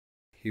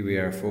Here we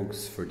are,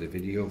 folks, for the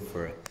video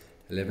for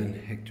 11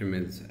 Hector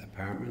Mills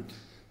apartment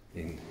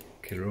in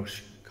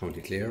Kilrush,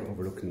 County Clare,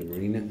 overlooking the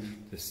Marina.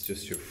 This is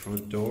just your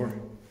front door,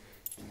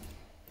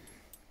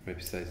 right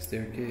beside the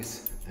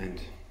staircase,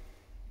 and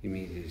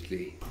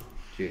immediately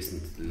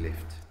adjacent to the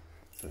lift.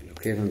 So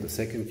located on the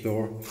second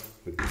floor,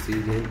 we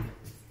proceed in.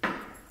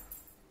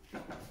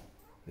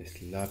 Nice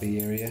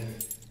lobby area,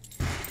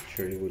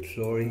 cherry wood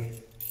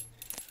flooring.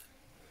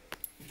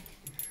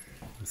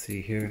 You'll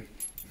see here,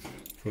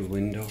 full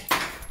window,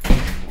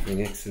 an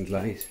excellent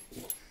light,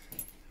 and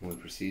we'll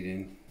proceed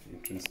in.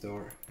 Entrance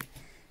door,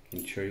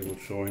 and cherry wood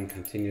flooring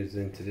continues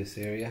into this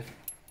area.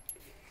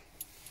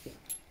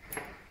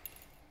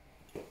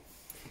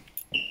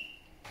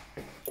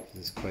 This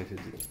is quite a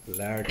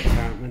large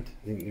apartment,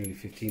 I think nearly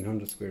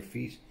 1500 square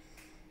feet.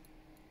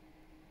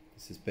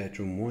 This is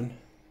bedroom 1,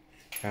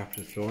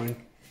 carpeted flooring,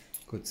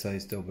 good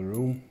sized double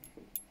room.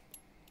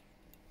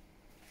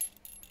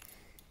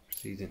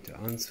 Proceed into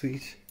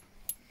ensuite.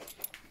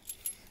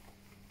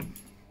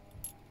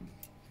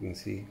 You can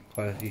see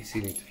quality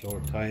ceiling to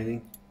floor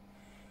tiling,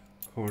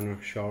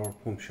 corner shower,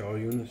 pump shower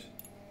unit,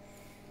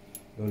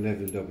 low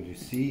level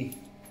WC,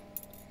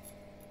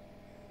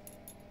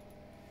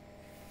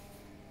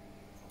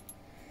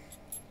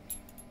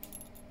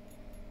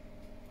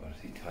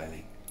 quality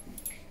tiling.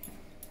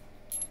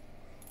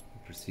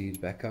 We'll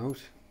proceed back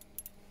out.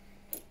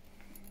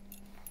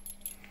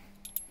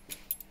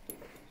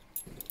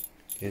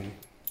 Again,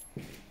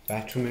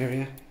 bathroom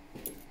area,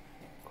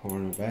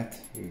 corner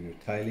bath with your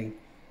tiling,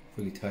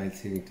 fully tiled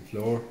ceiling to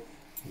floor,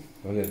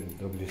 low level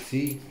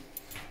WC,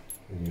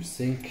 and your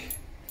sink.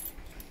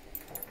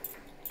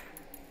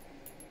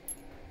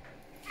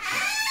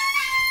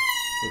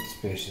 Good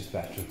spacious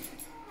bathroom.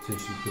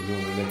 Essentially you can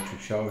run an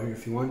electric shower here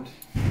if you want.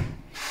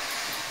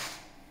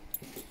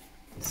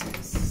 This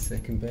is the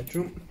second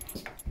bedroom.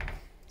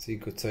 See,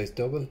 good sized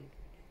double,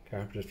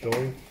 carpeted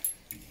flooring.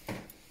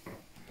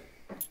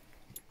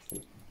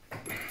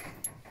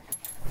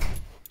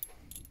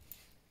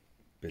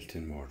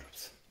 Built-in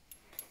wardrobes.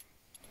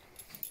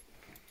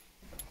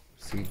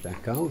 Proceed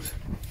back out.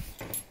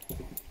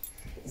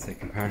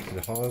 Second part of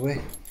the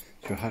hallway.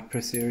 It's your hot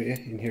press area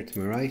in here to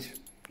my right.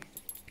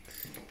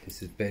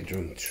 This is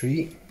bedroom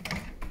 3.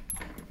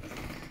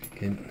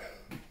 Again,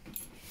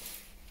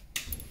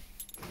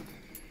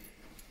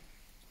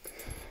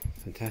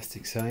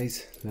 fantastic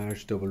size,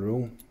 large double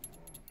room.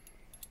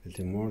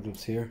 Built-in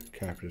wardrobes here,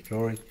 carpeted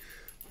flooring,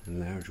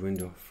 and large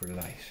window for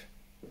light.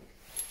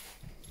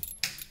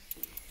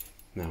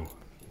 Now,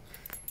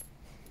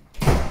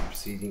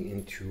 proceeding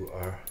into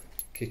our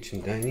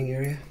kitchen dining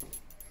area.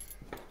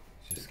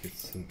 Just get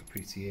some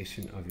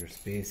appreciation of your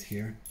space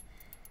here.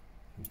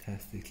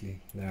 Fantastically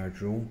large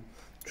room,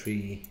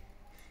 3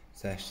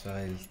 sash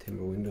style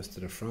timber windows to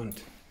the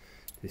front.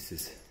 This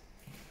is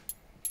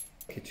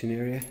kitchen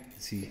area. You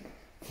see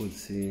full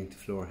ceiling to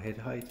floor head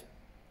height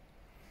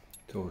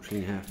to over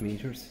 3.5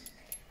 meters.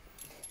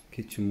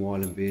 Kitchen wall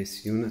and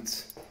base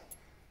units.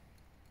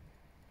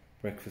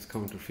 Breakfast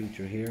counter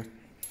feature here.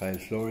 Tile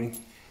flooring,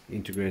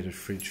 integrated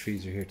fridge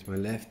freezer here to my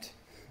left,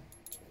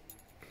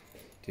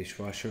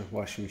 dishwasher,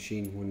 washing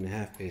machine,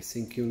 1.5 bay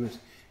sink unit,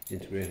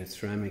 integrated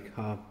ceramic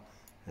hob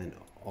and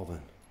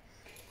oven.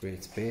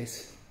 Great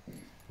space.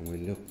 And we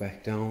look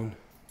back down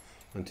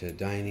onto the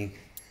dining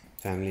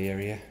family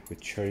area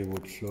with cherry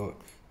wood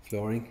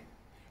flooring,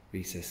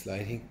 recessed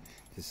lighting.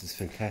 This is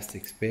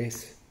fantastic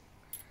space.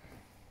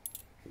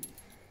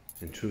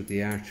 And through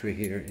the archway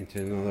here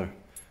into another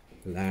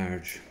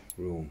large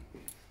room.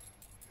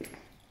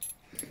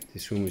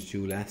 This room is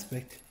dual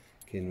aspect,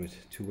 again with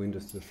 2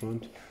 windows to the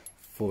front,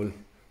 full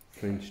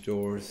French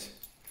doors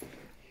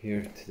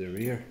here to the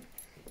rear,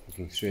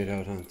 looking straight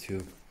out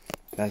onto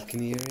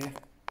balcony area.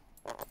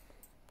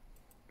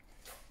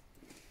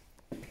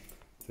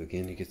 So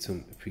again, you get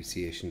some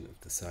appreciation of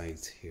the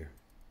sides here.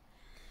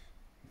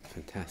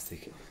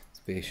 Fantastic,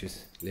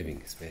 spacious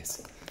living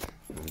space.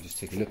 Now just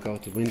take a look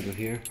out the window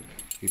here,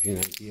 give you an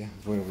idea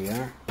of where we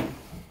are.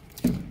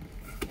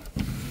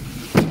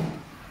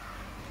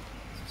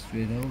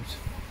 Straight out,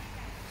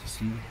 to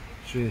see,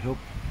 straight up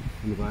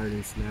one of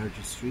Ireland's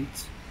largest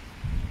streets,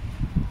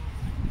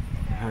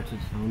 the heart of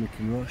the town of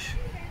Kilrush,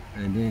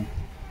 and then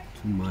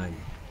to my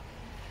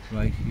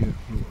right here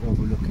we're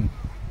overlooking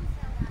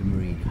the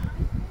Marina.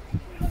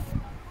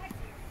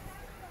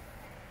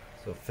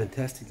 So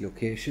fantastic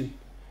location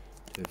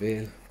to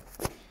avail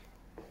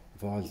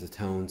of all the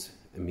town's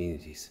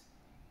amenities.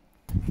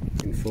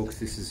 And folks,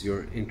 this is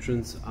your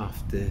entrance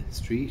off the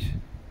street.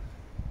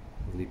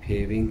 Lovely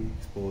paving,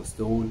 exposed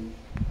stone,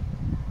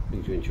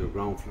 brings you into your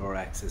ground floor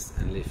access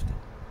and lift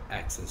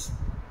access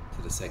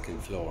to the second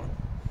floor.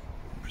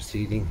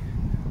 Proceeding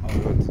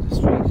out onto the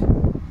street.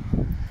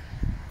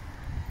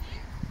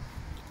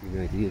 Give you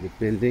an idea of the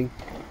building.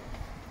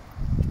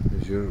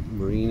 There's your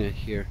Marina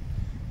here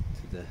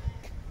to the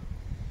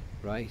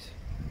right,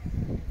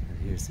 and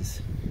here's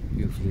this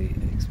beautifully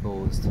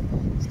exposed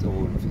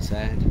stone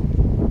facade.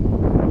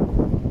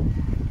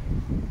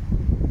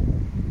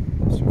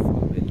 There's your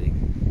full building,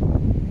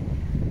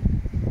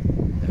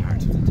 the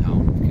heart of the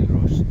town.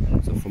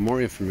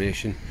 more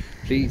information,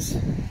 please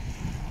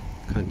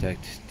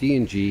contact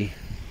D&G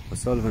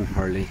O'Sullivan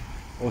Hurley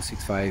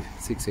 065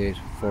 68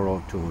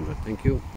 40 200. Thank you.